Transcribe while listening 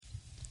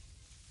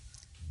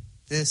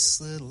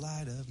This little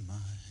light of mine,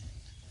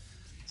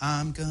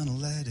 I'm gonna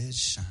let it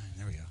shine.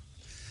 There we go.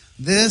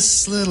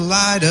 This little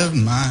light of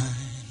mine,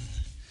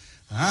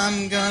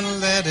 I'm gonna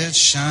let it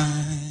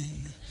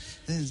shine.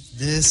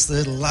 This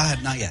little light,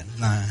 not yet,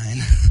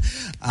 mine.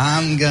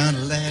 I'm gonna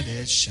let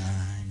it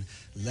shine.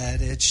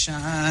 Let it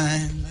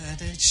shine,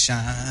 let it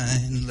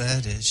shine,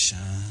 let it shine.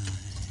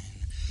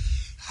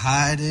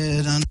 Hide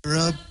it under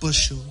a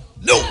bushel.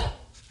 No!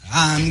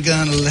 I'm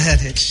gonna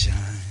let it shine.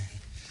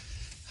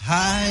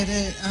 Hide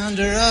it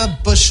under a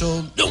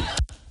bushel. No!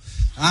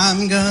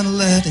 I'm gonna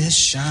let it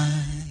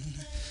shine.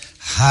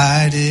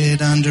 Hide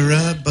it under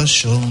a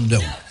bushel.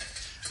 No!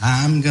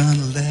 I'm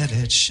gonna let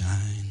it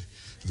shine.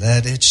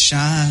 Let it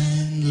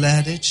shine,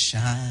 let it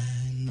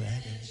shine,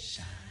 let it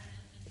shine.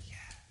 Yeah.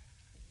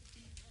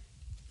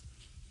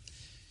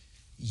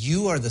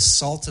 You are the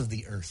salt of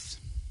the earth.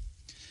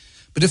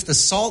 But if the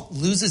salt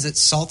loses its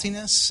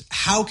saltiness,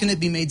 how can it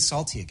be made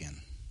salty again?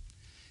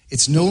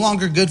 It's no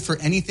longer good for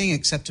anything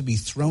except to be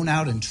thrown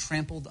out and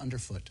trampled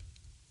underfoot.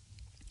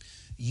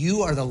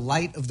 You are the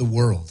light of the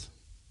world.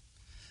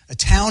 A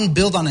town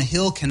built on a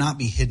hill cannot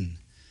be hidden.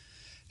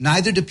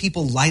 Neither do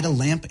people light a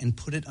lamp and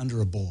put it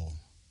under a bowl.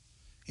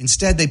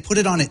 Instead, they put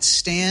it on its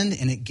stand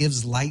and it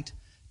gives light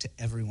to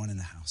everyone in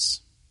the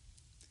house.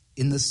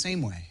 In the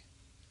same way,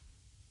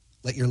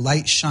 let your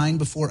light shine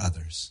before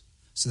others,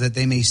 so that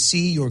they may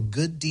see your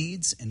good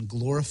deeds and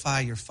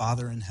glorify your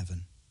Father in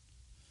heaven.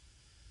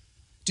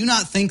 Do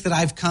not think that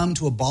I've come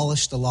to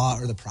abolish the law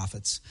or the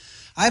prophets.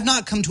 I have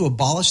not come to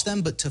abolish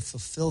them, but to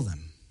fulfill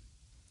them.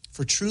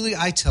 For truly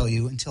I tell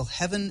you, until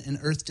heaven and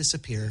earth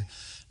disappear,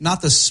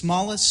 not the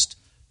smallest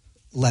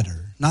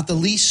letter, not the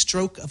least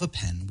stroke of a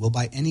pen will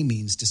by any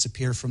means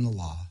disappear from the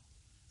law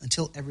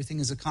until everything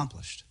is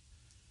accomplished.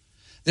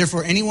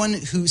 Therefore, anyone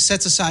who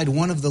sets aside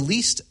one of the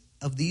least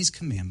of these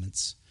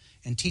commandments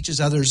and teaches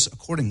others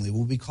accordingly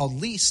will be called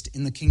least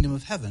in the kingdom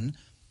of heaven,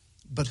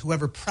 but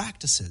whoever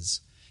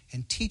practices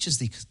and teaches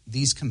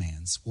these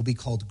commands will be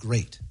called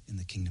great in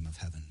the kingdom of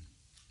heaven.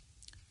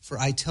 For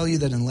I tell you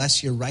that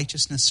unless your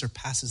righteousness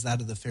surpasses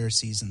that of the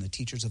Pharisees and the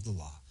teachers of the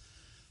law,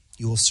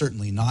 you will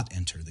certainly not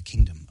enter the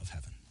kingdom of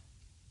heaven.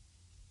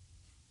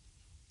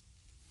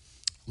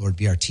 Lord,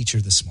 be our teacher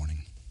this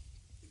morning.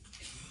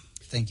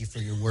 Thank you for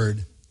your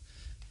word.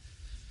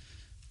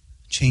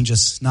 Change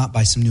us not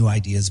by some new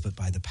ideas, but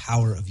by the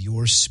power of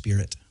your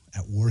Spirit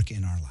at work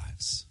in our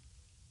lives.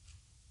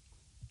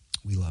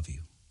 We love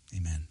you.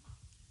 Amen.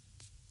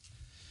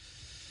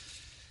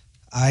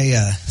 I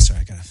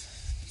got to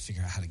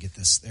figure out how to get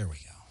this. There we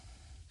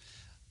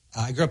go.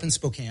 I grew up in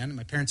Spokane.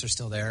 My parents are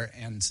still there,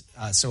 and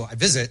so I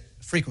visit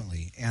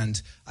frequently.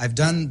 And I've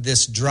done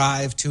this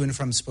drive to and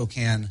from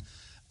Spokane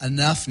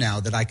enough now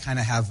that I kind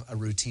of have a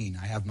routine.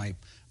 I have my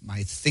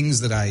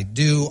things that I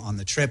do on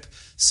the trip,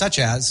 such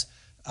as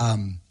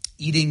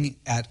eating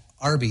at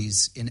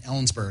Arby's in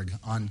Ellensburg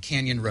on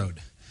Canyon Road.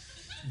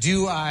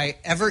 Do I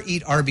ever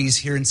eat Arby's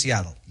here in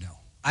Seattle? No.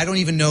 I don't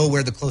even know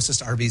where the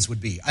closest Arby's would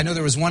be. I know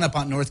there was one up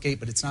on Northgate,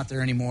 but it's not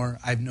there anymore.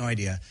 I have no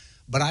idea.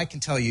 But I can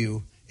tell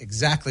you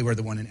exactly where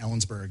the one in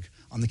Ellensburg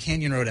on the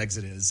Canyon Road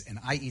exit is, and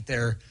I eat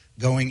there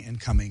going and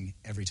coming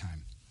every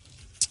time.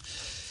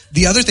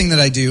 The other thing that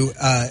I do,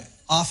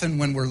 often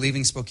when we're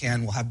leaving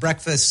Spokane, we'll have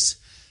breakfast,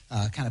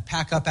 kind of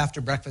pack up after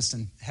breakfast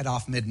and head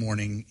off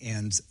mid-morning.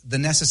 And the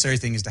necessary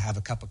thing is to have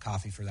a cup of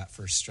coffee for that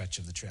first stretch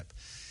of the trip.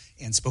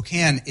 And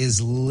Spokane is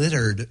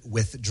littered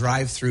with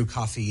drive-through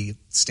coffee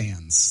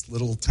stands,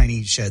 little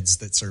tiny sheds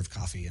that serve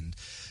coffee. And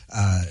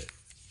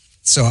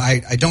so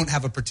I don't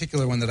have a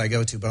particular one that I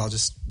go to, but I'll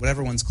just,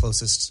 whatever one's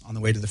closest on the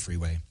way to the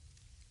freeway.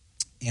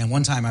 And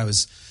one time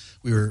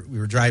we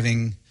were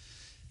driving,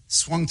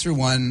 swung through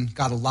one,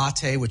 got a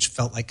latte, which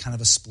felt like kind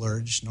of a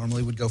splurge.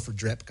 Normally would go for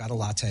drip, got a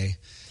latte.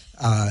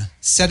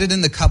 Set it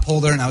in the cup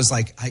holder, and I was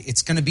like,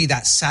 it's going to be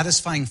that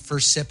satisfying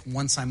first sip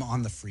once I'm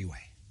on the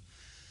freeway.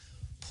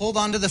 Pulled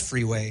onto the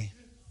freeway,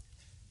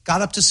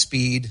 got up to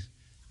speed,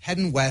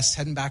 heading west,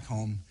 heading back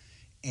home,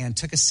 and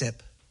took a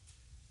sip,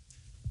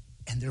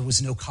 and there was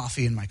no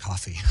coffee in my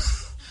coffee.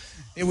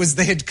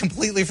 They had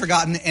completely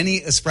forgotten any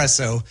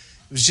espresso.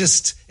 It was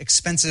just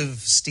expensive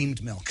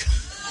steamed milk.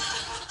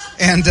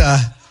 And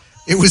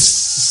it was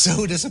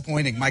so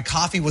disappointing. My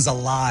coffee was a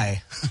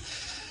lie.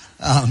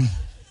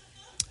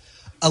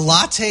 A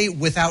latte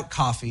without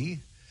coffee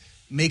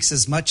makes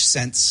as much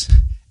sense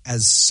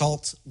as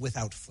salt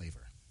without flavor.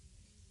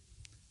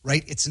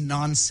 Right? It's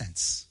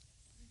nonsense.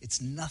 It's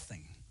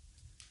nothing.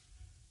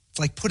 It's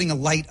like putting a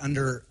light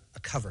under a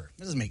cover.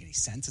 It doesn't make any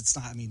sense. It's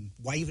not,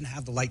 why even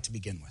have the light to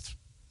begin with?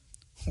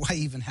 Why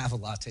even have a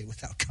latte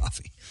without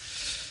coffee?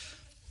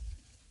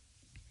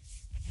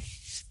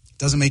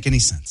 Doesn't make any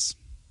sense.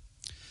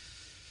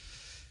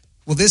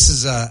 Well, this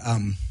is a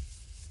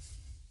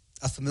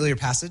familiar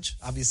passage,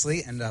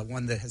 obviously, and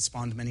one that has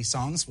spawned many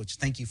songs, which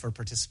thank you for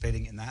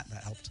participating in that.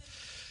 That helped.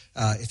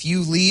 If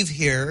you leave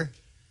here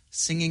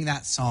singing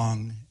that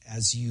song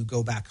as you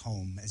go back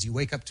home, as you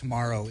wake up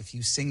tomorrow, if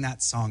you sing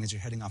that song as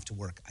you're heading off to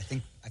work, I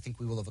think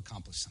we will have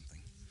accomplished something.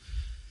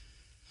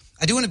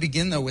 I do want to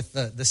begin, though, with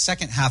the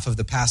second half of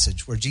the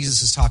passage where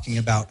Jesus is talking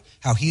about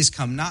how he's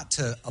come not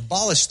to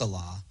abolish the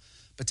law,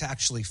 but to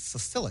actually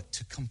fulfill it,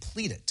 to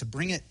complete it, to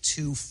bring it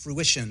to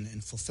fruition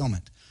and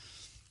fulfillment.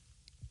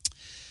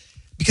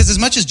 Because as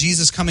much as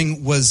Jesus'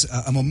 coming was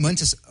a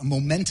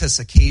momentous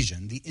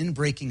occasion, the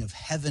inbreaking of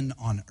heaven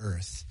on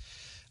earth,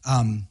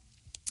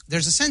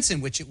 there's a sense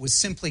in which it was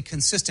simply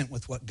consistent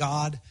with what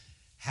God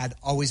had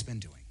always been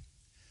doing.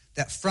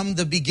 That from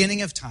the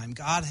beginning of time,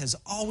 God has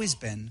always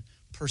been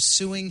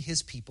pursuing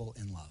his people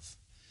in love.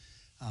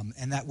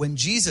 And that when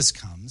Jesus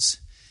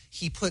comes,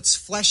 he puts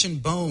flesh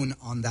and bone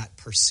on that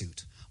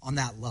pursuit, on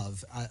that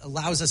love,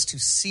 allows us to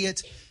see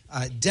it,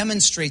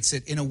 demonstrates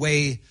it in a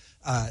way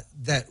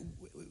that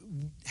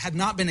had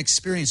not been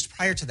experienced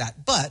prior to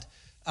that. But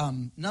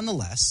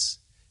nonetheless,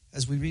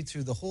 as we read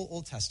through the whole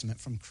Old Testament,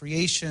 from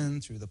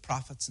creation through the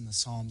prophets and the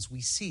Psalms,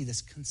 we see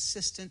this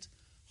consistent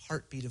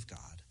heartbeat of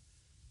God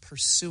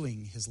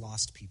pursuing his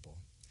lost people.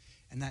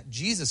 And that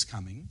Jesus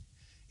coming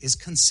is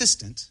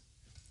consistent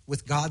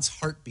with God's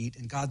heartbeat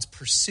and God's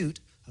pursuit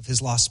of his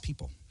lost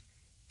people.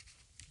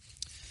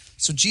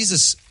 So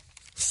Jesus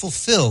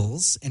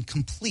fulfills and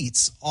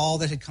completes all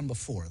that had come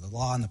before, the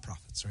law and the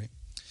prophets, right?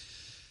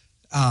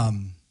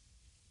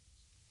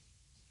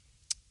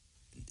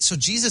 So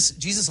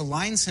Jesus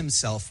aligns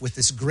himself with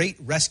this great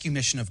rescue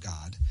mission of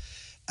God.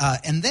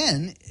 And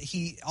then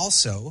he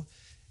also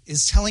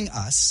is telling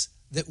us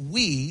that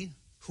we,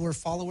 who are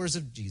followers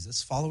of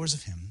Jesus, followers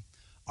of him,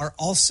 are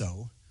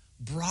also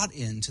brought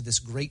into this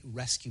great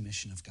rescue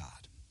mission of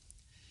God.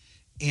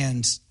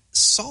 And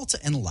salt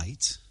and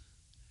light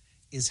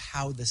is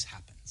how this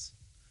happens.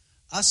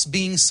 Us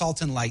being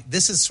salt and light,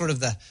 this is sort of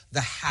the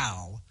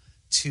how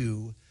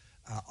to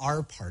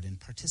our part in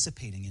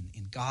participating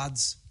in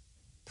God's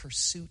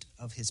pursuit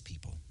of his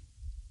people.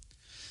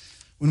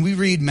 When we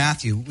read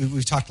Matthew,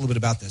 we've talked a little bit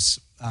about this.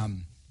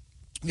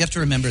 We have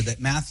to remember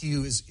that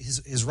Matthew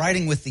is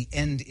writing with the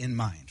end in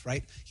mind,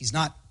 right? He's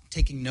not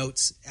taking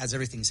notes as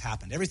everything's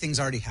happened. Everything's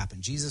already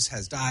happened. Jesus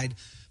has died,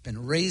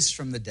 been raised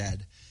from the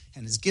dead,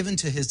 and has given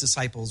to his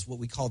disciples what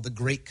we call the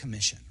Great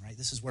Commission, right?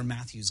 This is where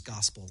Matthew's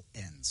gospel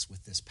ends,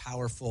 with this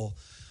powerful,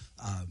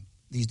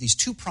 these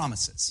two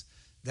promises,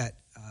 that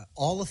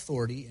all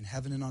authority in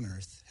heaven and on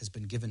earth has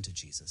been given to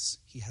Jesus.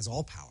 He has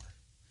all power.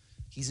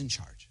 He's in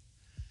charge.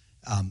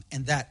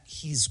 And that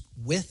he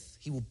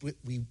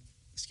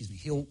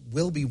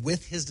will be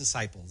with his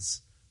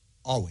disciples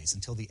always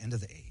until the end of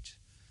the age.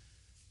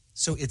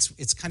 So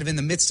it's kind of in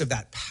the midst of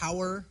that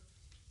power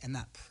and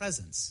that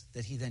presence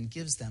that he then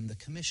gives them the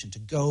commission to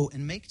go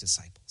and make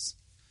disciples,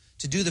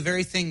 to do the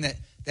very thing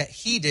that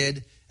he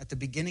did at the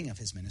beginning of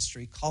his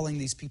ministry, calling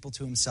these people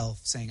to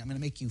himself, saying, I'm going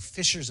to make you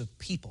fishers of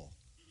people.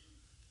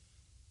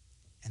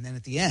 And then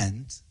at the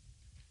end,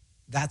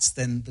 that's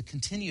then the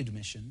continued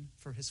mission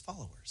for his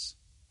followers.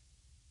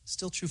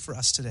 Still true for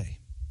us today.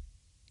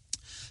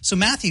 So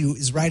Matthew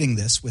is writing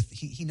this with,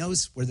 he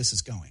knows where this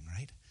is going,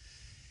 right?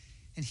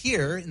 And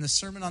here in the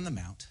Sermon on the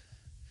Mount,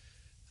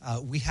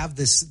 we have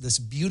this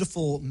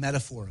beautiful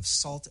metaphor of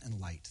salt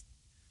and light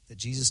that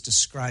Jesus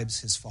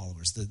describes his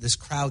followers, this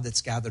crowd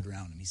that's gathered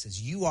around him. He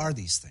says, you are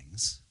these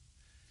things,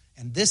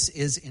 and this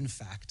is, in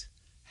fact,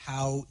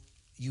 how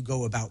you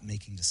go about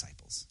making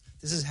disciples.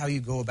 This is how you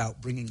go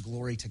about bringing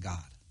glory to God.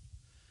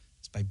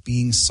 It's by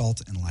being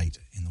salt and light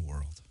in the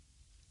world.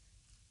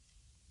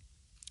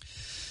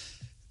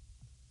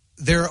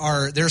 There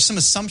are some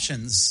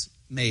assumptions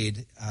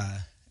made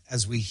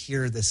as we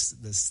hear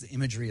this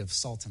imagery of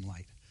salt and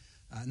light.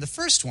 And the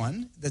first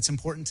one that's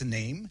important to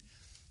name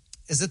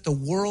is that the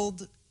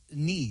world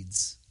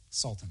needs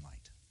salt and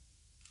light.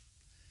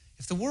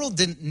 If the world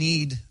didn't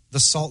need the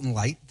salt and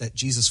light that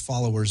Jesus'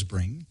 followers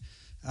bring,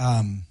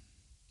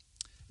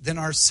 then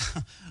our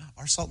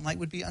salt and light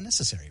would be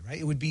unnecessary, right?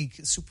 It would be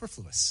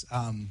superfluous.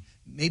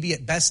 Maybe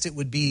at best it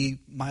would be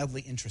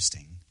mildly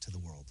interesting to the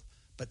world,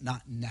 but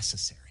not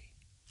necessary.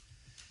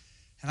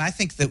 And I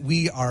think that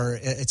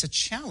it's a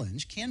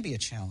challenge, can be a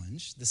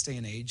challenge this day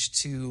and age,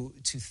 to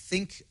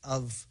think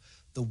of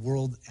the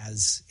world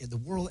as the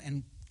world,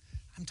 and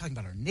I'm talking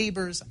about our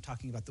neighbors, I'm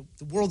talking about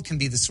the world can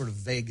be this sort of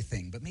vague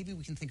thing, but maybe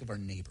we can think of our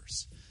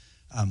neighbors.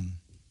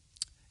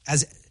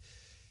 As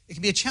it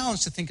can be a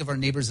challenge to think of our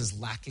neighbors as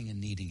lacking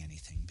and needing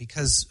anything,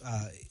 because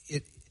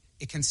it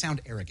can sound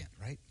arrogant,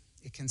 right?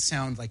 It can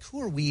sound like,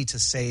 who are we to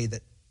say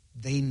that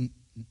they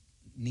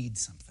need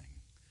something?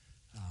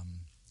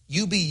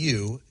 You be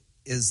you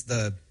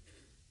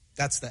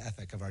that's the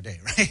ethic of our day,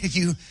 right?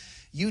 You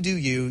do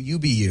you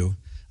be you.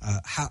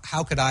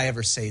 How could I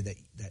ever say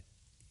that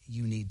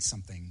you need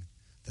something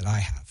that I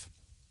have?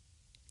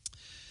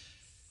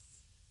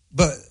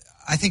 But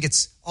I think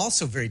it's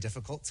also very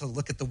difficult to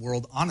look at the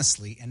world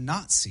honestly and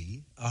not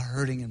see a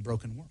hurting and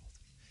broken world,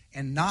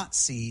 and not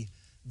see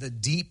the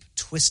deep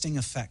twisting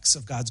effects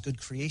of God's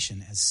good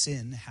creation as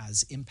sin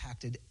has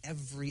impacted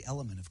every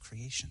element of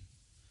creation.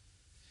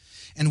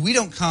 And we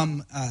don't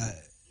come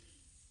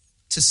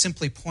to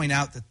simply point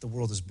out that the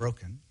world is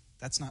broken.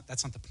 That's not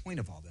the point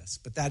of all this,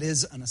 but that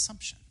is an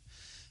assumption,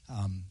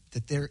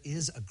 that there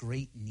is a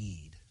great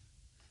need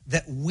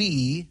that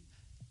we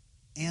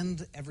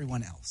and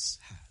everyone else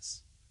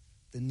has.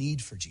 The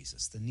need for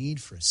Jesus, the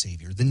need for a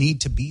Savior, the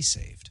need to be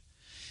saved.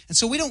 And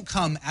so we don't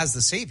come as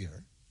the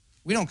Savior.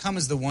 We don't come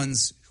as the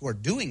ones who are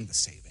doing the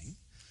saving.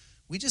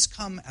 We just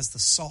come as the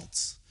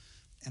salt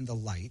and the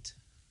light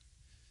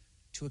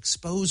to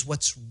expose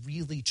what's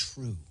really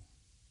true,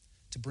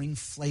 to bring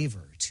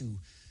flavor, to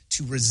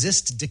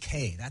resist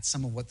decay. That's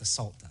some of what the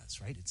salt does,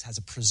 right? It has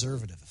a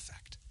preservative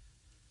effect.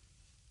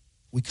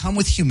 We come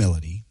with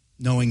humility,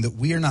 knowing that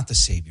we are not the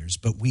saviors,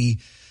 but we,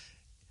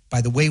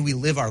 by the way we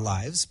live our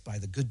lives, by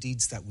the good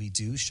deeds that we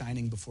do,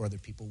 shining before other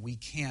people, we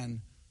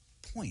can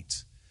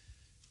point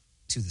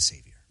to the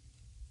Savior.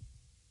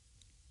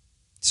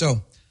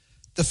 So,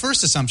 the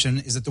first assumption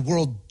is that the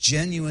world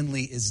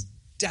genuinely is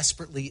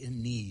desperately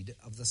in need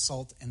of the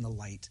salt and the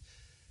light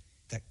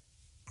that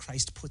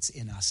Christ puts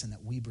in us and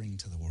that we bring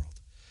to the world.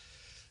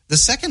 The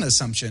second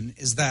assumption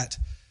is that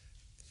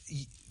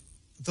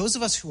those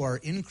of us who are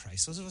in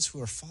Christ, those of us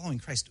who are following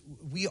Christ,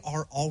 we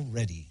are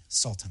already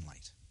salt and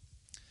light.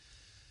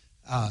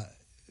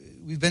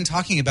 We've been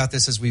talking about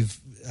this as we've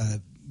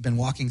been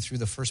walking through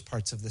the first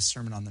parts of this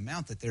Sermon on the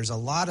Mount, that there's a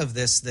lot of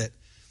this that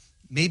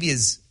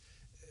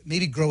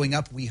maybe growing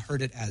up we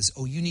heard it as,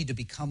 oh, you need to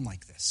become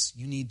like this.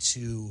 You need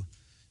to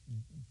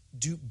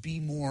be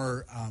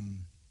more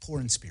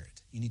poor in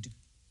spirit. You need to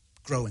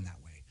grow in that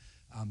way.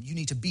 You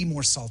need to be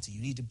more salty.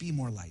 You need to be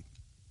more light.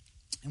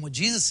 And what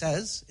Jesus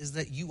says is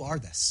that you are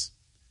this.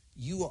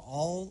 You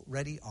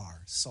already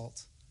are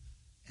salt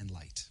and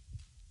light.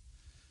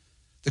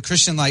 The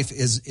Christian life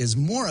is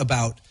more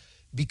about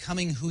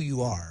becoming who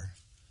you are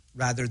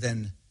rather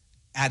than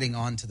adding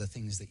on to the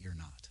things that you're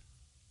not.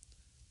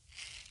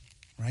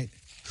 Right?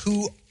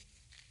 Who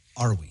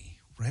are we?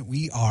 Right?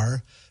 We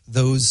are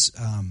those,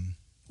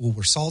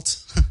 we're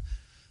salt,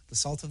 the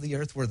salt of the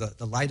earth. We're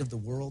the light of the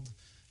world.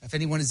 If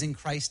anyone is in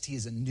Christ, he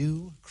is a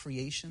new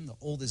creation. The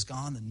old is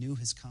gone, the new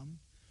has come.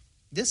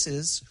 This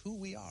is who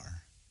we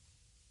are.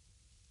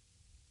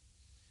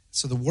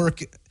 So the work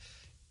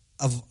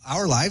of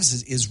our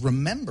lives is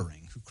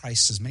remembering who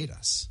Christ has made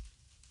us.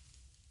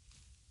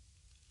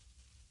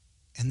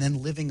 And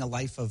then living a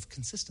life of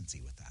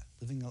consistency with that.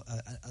 Living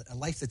a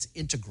life that's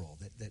integral,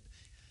 that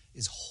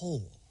is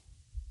whole.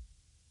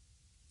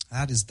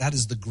 That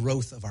is the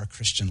growth of our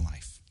Christian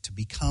life, to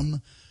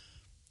become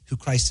who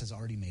Christ has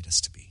already made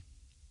us to be.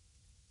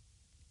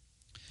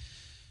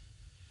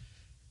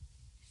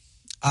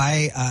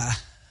 I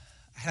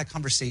had a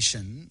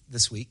conversation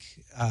this week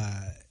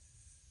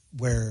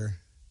where,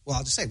 well,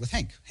 I'll just say, with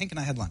Hank. Hank and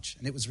I had lunch,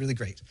 and it was really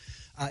great.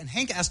 And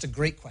Hank asked a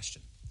great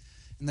question.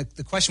 And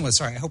the question was,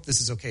 sorry, I hope this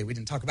is okay. We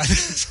didn't talk about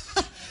this.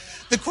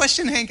 The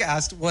question Hank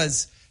asked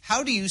was,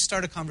 how do you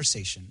start a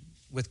conversation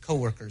with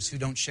coworkers who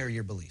don't share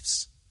your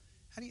beliefs?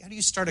 How do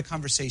you start a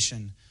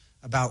conversation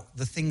about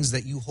the things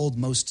that you hold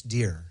most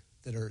dear,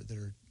 that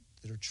are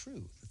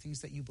true, the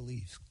things that you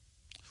believe,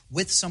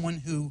 with someone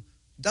who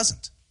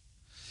doesn't?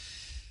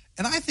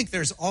 And I think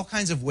there's all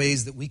kinds of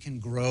ways that we can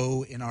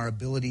grow in our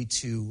ability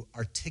to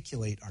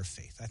articulate our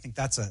faith. I think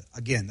that's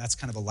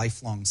kind of a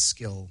lifelong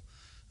skill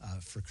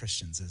for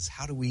Christians, is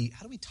how do we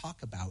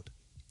talk about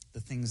the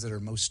things that are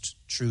most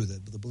true,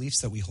 the beliefs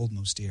that we hold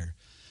most dear.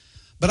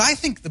 But I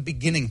think the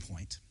beginning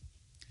point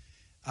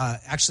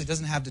actually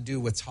doesn't have to do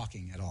with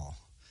talking at all.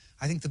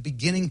 I think the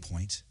beginning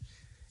point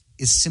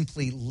is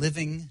simply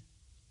living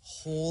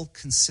whole,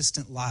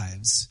 consistent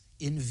lives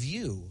in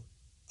view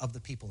of the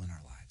people in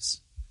our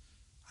lives.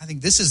 I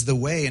think this is the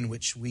way in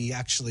which we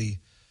actually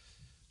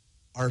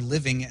are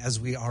living as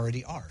we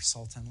already are,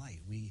 salt and light.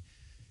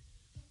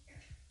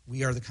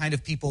 We are the kind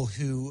of people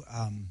who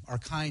are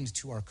kind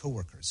to our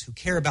coworkers, who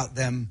care about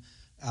them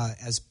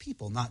as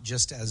people, not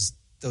just as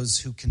those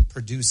who can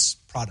produce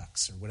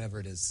products or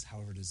whatever it is,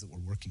 however it is that we're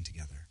working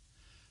together.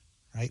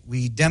 Right?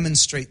 We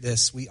demonstrate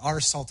this. We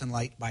are salt and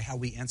light by how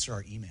we answer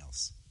our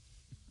emails.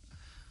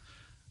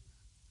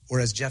 Or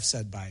as Jeff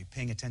said, by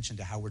paying attention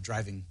to how we're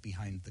driving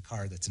behind the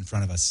car that's in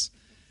front of us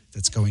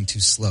that's going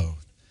too slow.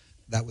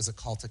 That was a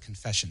call to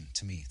confession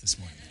to me this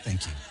morning.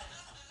 Thank you.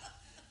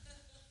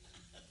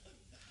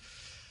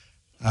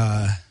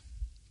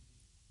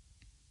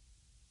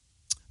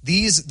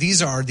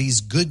 These are these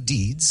good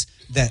deeds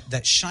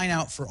that shine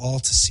out for all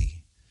to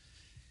see.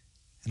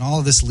 And all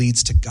of this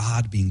leads to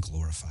God being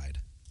glorified.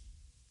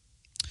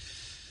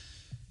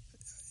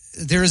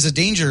 There is a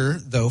danger,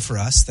 though, for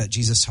us that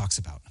Jesus talks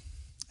about.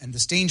 And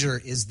this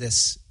danger is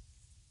this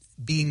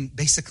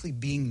basically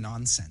being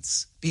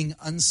nonsense, being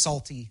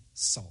unsalty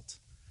salt.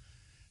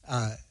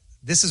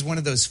 This is one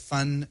of those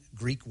fun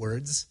Greek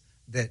words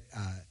that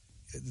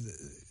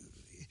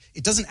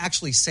it doesn't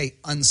actually say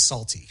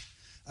unsalty.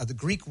 The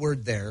Greek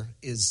word there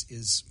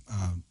is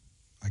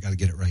I got to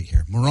get it right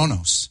here,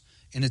 moronos,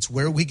 and it's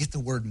where we get the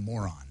word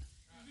moron.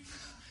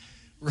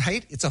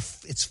 Right?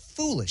 It's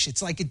foolish.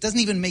 It's like it doesn't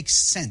even make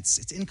sense.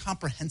 It's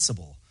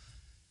incomprehensible,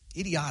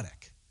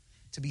 idiotic.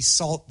 To be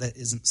salt that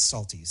isn't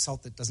salty,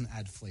 salt that doesn't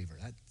add flavor.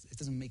 It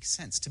doesn't make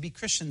sense. To be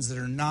Christians that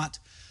are not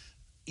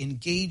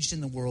engaged in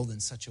the world in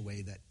such a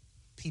way that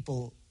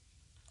people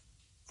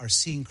are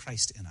seeing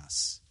Christ in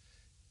us.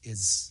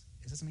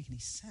 it doesn't make any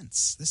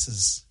sense. This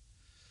is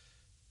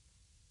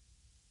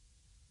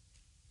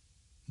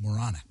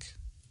moronic.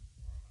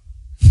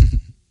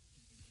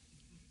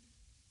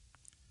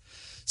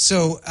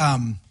 So,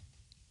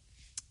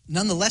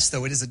 nonetheless,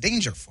 though, it is a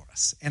danger for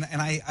us. And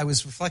I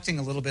was reflecting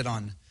a little bit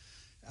on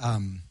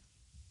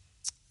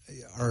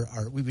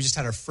we just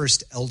had our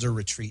first elder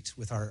retreat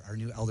with our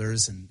new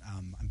elders, and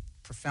I'm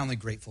profoundly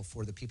grateful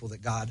for the people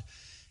that God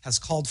has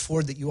called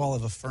forward, that you all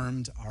have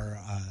affirmed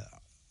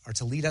are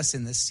to lead us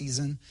in this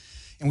season.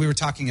 And we were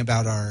talking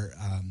about our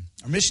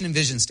mission and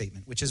vision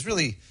statement, which is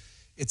really,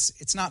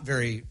 it's not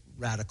very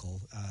radical,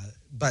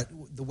 but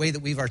the way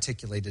that we've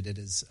articulated it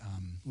is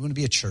we want to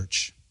be a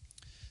church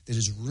that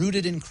is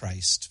rooted in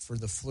Christ for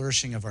the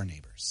flourishing of our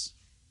neighbors.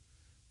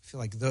 I feel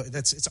like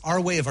it's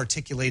our way of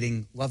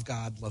articulating love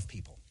God, love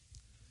people.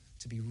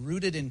 To be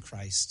rooted in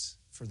Christ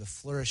for the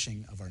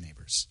flourishing of our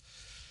neighbors.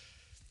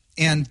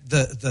 And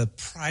the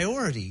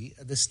priority,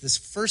 this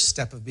first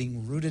step of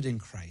being rooted in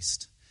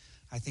Christ,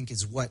 I think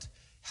is what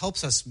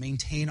helps us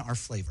maintain our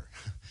flavor.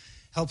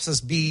 Helps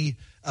us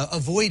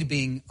avoid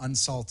being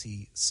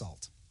unsalty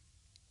salt.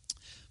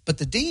 But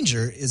the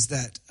danger is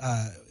that,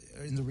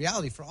 and the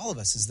reality for all of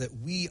us is that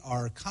we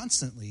are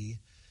constantly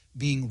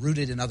being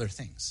rooted in other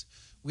things.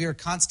 We are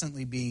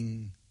constantly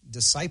being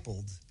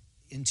discipled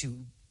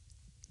into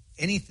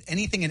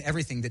anything and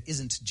everything that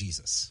isn't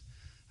Jesus.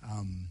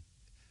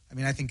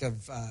 I think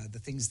of the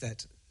things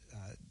that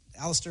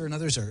Alistair and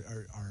others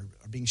are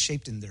being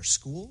shaped in their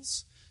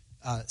schools,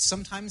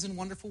 sometimes in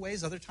wonderful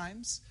ways, other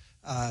times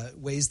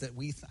ways that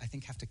I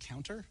think have to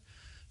counter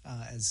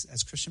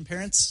as Christian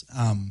parents.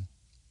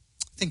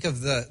 Think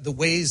of the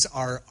ways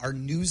our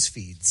news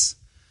feeds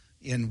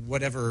in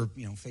whatever,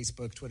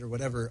 Facebook, Twitter,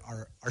 whatever,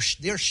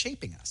 they're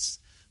shaping us.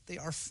 They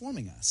are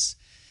forming us.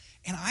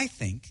 And I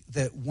think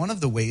that one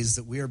of the ways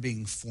that we are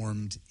being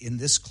formed in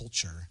this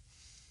culture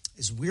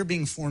is we're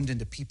being formed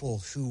into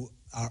people who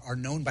are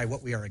known by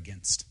what we are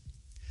against.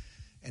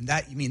 And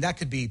that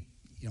could be,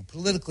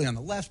 politically on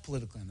the left,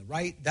 politically on the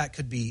right. That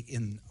could be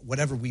in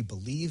whatever we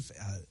believe,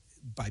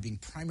 by being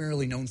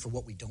primarily known for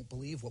what we don't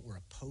believe, what we're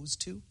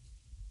opposed to.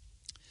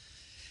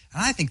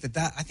 And I think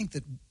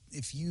that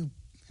if you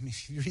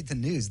read the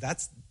news,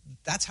 that's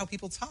how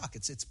people talk.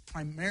 It's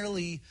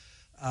primarily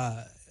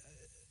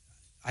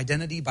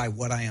identity by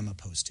what I am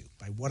opposed to,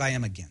 by what I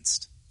am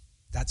against.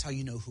 That's how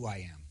you know who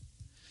I am.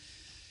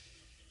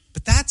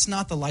 But that's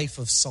not the life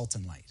of salt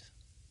and light.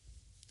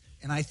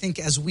 And I think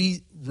as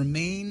we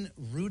remain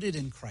rooted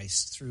in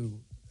Christ through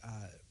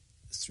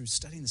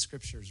studying the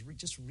Scriptures,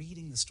 just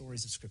reading the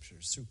stories of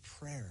Scriptures, through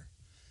prayer,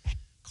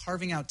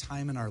 carving out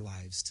time in our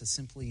lives to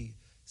simply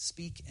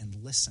speak and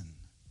listen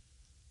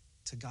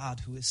to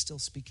God who is still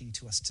speaking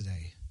to us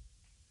today,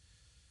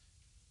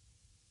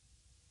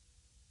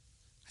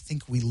 I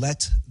think we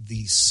let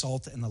the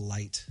salt and the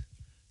light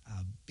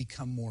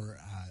become more,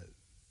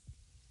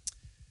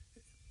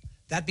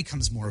 that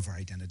becomes more of our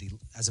identity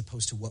as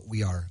opposed to what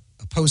we are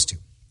opposed to.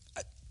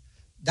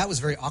 That was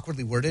very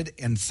awkwardly worded,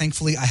 and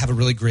thankfully I have a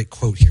really great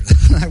quote here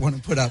that I want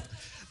to put up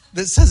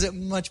that says it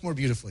much more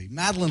beautifully.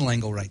 Madeline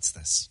L'Engle writes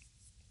this.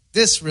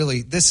 This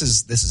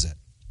is it.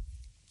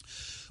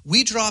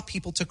 We draw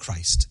people to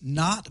Christ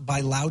not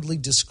by loudly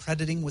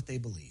discrediting what they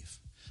believe,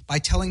 by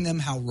telling them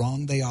how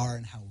wrong they are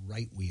and how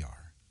right we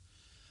are,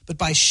 but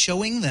by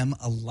showing them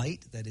a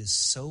light that is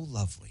so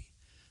lovely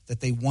that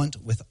they want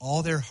with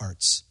all their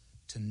hearts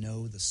to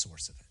know the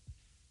source of it.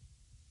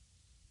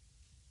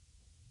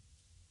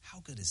 How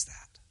good is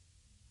that?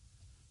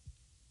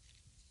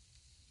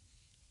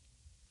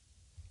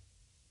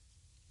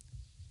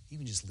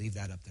 Even just leave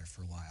that up there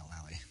for a while,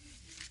 Allie.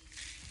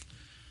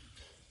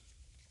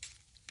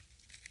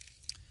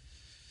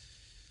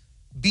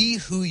 Be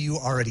who you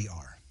already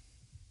are.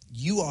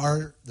 You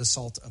are the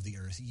salt of the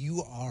earth.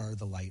 You are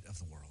the light of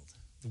the world.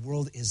 The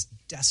world is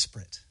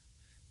desperate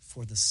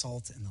for the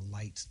salt and the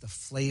light, the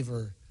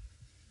flavor,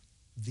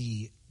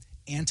 the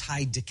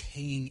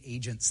anti-decaying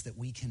agents that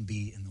we can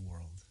be in the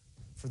world,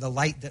 for the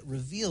light that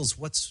reveals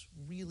what's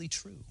really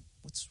true,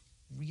 what's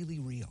really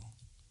real.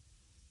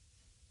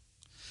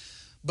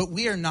 But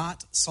we are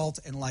not salt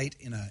and light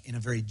in a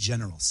very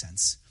general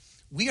sense.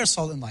 We are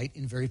salt and light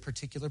in very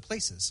particular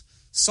places.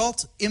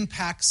 Salt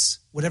impacts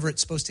whatever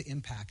it's supposed to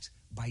impact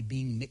by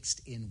being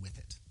mixed in with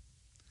it.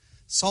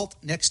 Salt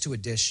next to a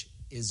dish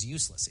is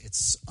useless.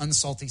 It's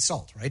unsalty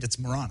salt, right? It's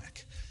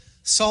moronic.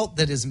 Salt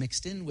that is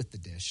mixed in with the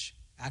dish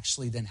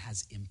actually then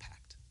has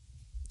impact.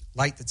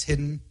 Light that's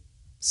hidden,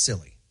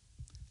 silly.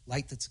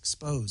 Light that's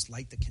exposed,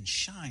 light that can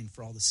shine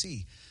for all to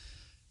see.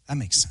 That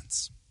makes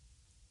sense.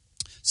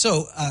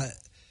 So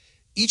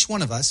each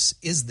one of us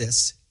is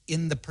this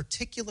in the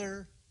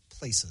particular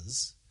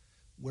places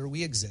where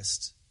we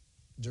exist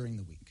during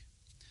the week.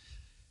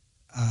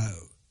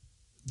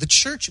 The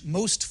church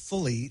most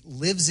fully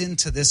lives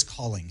into this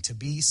calling to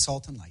be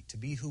salt and light, to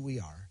be who we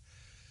are.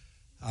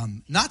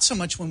 Not so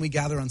much when we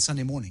gather on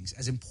Sunday mornings,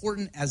 as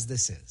important as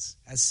this is,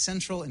 as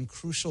central and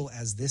crucial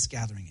as this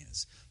gathering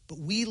is. But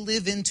we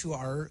live into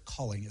our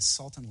calling as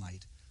salt and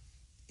light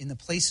in the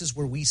places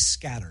where we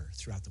scatter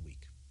throughout the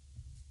week.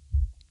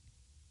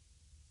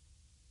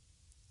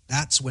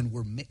 That's when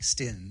we're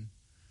mixed in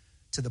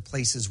to the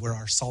places where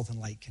our salt and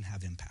light can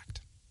have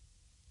impact.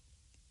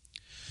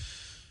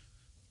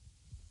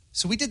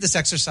 So we did this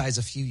exercise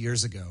a few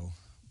years ago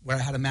where I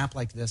had a map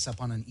like this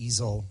up on an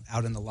easel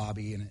out in the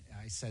lobby, and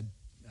I said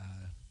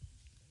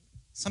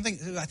something.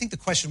 I think the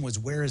question was,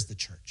 where is the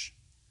church?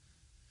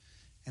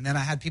 And then I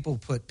had people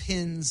put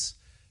pins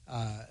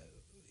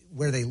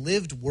where they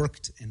lived,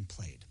 worked, and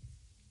played.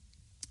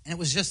 And it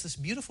was just this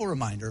beautiful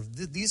reminder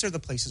of these are the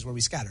places where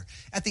we scatter.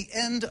 At the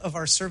end of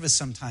our service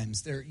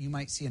sometimes, there you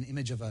might see an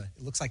image of it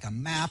looks like a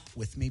map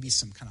with maybe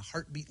some kind of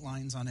heartbeat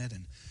lines on it.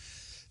 And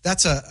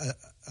that's a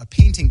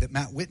painting that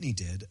Matt Whitney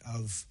did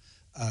of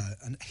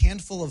a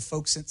handful of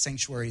folks at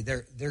Sanctuary,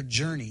 their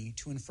journey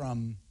to and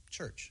from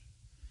church.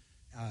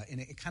 And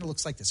it kind of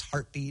looks like this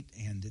heartbeat,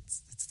 and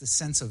it's the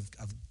sense of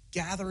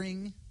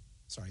gathering.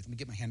 Sorry, let me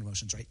get my hand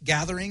motions right.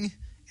 Gathering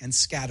and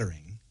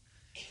scattering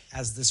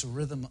as this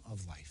rhythm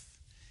of life.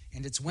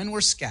 And it's when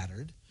we're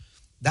scattered,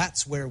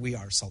 that's where we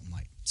are salt and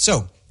light.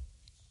 So,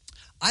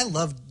 I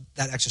loved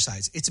that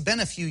exercise. It's been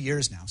a few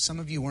years now. Some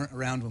of you weren't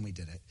around when we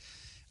did it.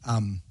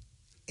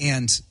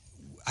 And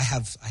I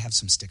have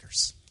some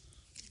stickers.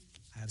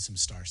 I have some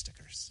star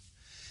stickers.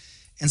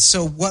 And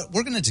so what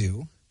we're going to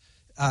do,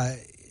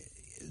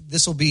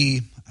 this will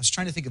be, I was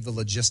trying to think of the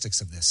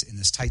logistics of this in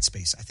this tight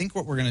space. I think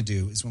what we're going to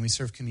do is when we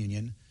serve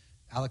communion,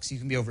 Alex, you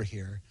can be over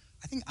here.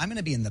 I think I'm going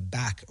to be in the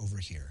back over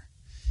here.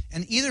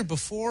 And either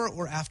before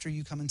or after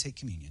you come and take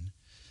communion,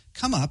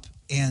 come up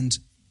and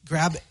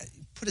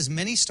put as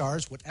many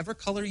stars, whatever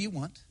color you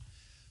want,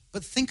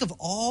 but think of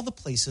all the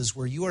places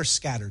where you are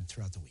scattered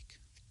throughout the week.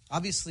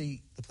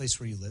 Obviously, the place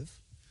where you live,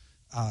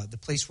 the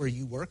place where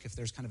you work, if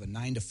there's kind of a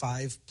 9 to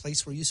 5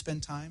 place where you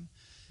spend time.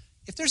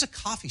 If there's a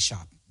coffee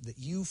shop that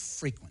you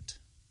frequent,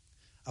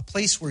 a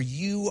place where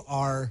you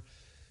are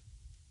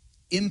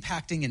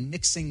impacting and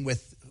mixing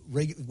with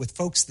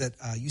folks that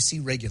you see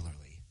regularly,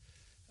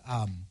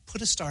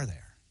 put a star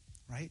there,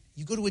 right?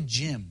 You go to a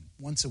gym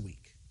once a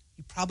week.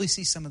 You probably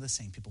see some of the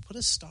same people. Put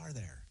a star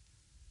there.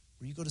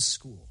 Where you go to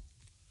school.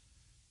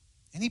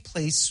 Any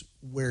place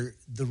where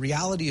the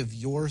reality of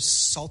your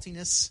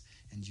saltiness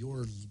and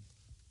your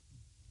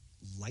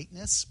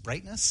lightness,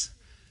 brightness,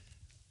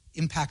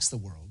 impacts the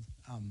world.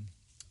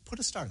 Put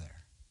a star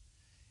there.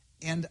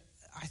 And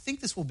I think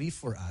this will be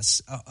for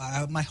us,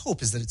 my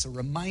hope is that it's a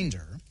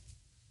reminder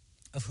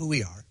of who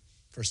we are,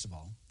 first of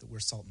all, that we're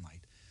salt and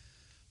light.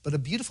 But a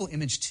beautiful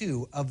image,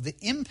 too, of the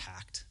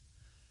impact,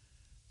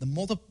 the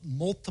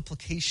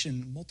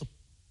multiplication,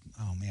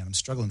 oh man, I'm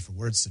struggling for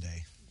words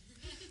today.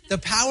 The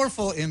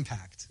powerful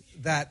impact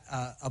that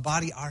a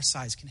body our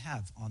size can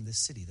have on this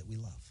city that we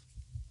love.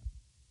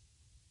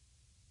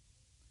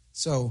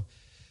 So,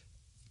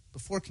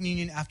 before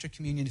communion, after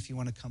communion, if you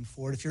want to come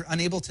forward. If you're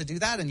unable to do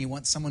that and you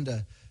want someone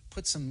to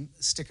put some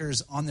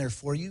stickers on there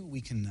for you, we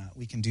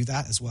can do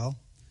that as well.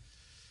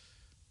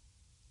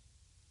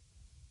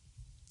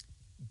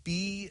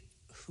 Be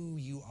who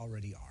you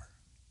already are.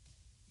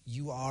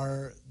 You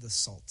are the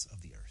salt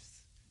of the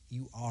earth.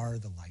 You are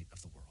the light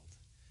of the world.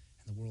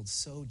 And the world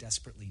so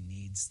desperately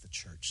needs the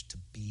church to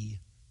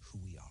be who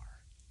we are.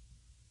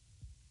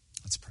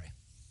 Let's pray.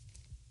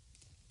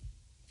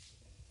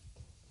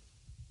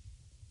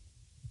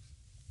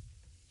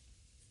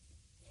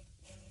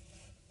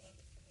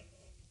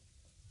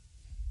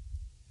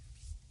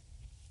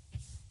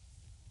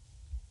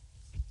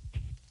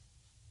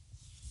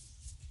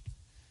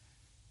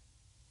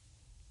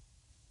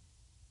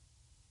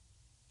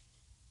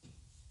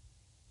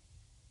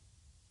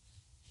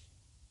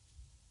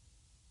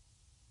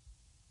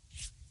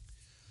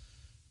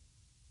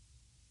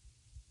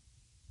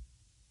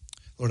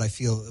 Lord, I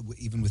feel,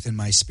 even within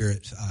my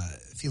spirit,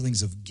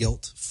 feelings of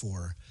guilt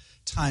for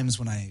times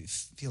when I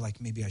feel like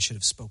maybe I should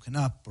have spoken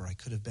up, or I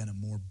could have been a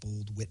more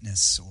bold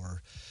witness,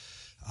 or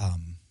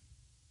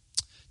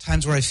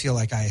times where I feel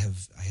like I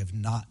have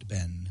not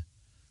been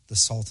the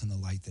salt and the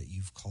light that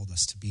you've called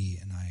us to be.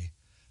 And I,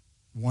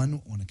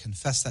 one, want to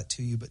confess that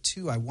to you, but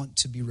two, I want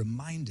to be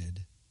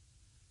reminded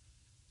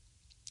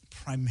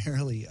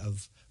primarily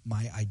of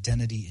my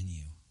identity in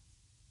you.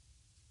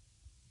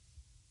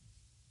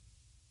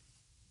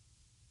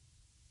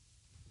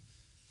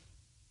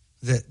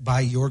 That by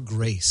your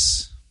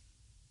grace,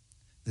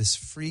 this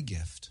free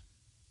gift,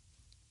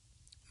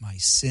 my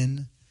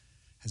sin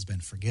has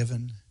been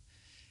forgiven,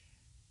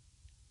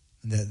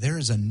 and that there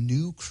is a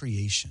new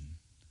creation,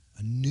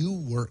 a new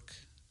work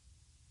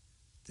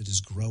that is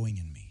growing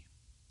in me.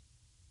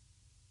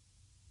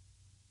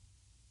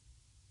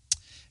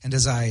 And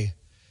as I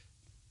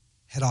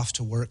head off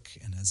to work,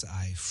 and as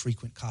I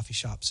frequent coffee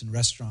shops and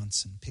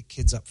restaurants and pick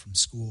kids up from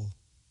school,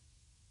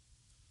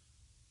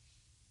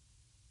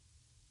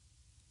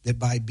 that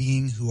by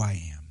being who I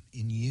am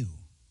in you,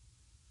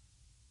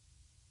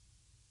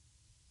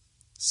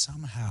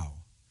 somehow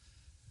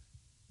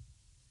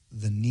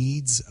the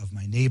needs of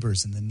my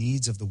neighbors and the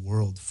needs of the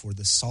world for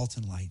the salt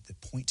and light that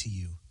point to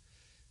you,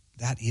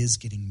 that is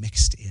getting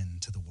mixed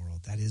into the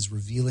world. That is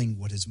revealing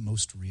what is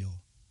most real.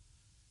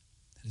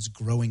 That is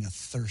growing a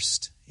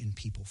thirst in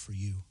people for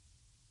you.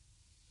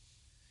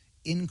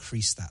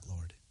 increase that,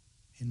 Lord,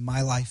 in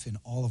my life, in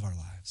all of our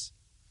lives.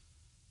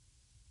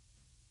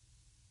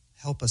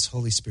 Help us,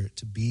 Holy Spirit,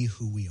 to be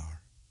who we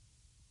are.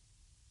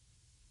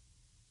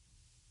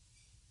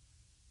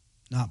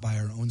 Not by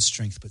our own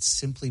strength, but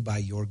simply by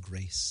your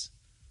grace.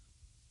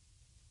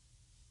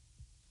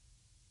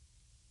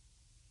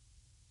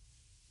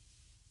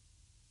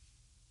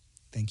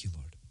 Thank you,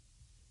 Lord.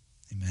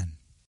 Amen.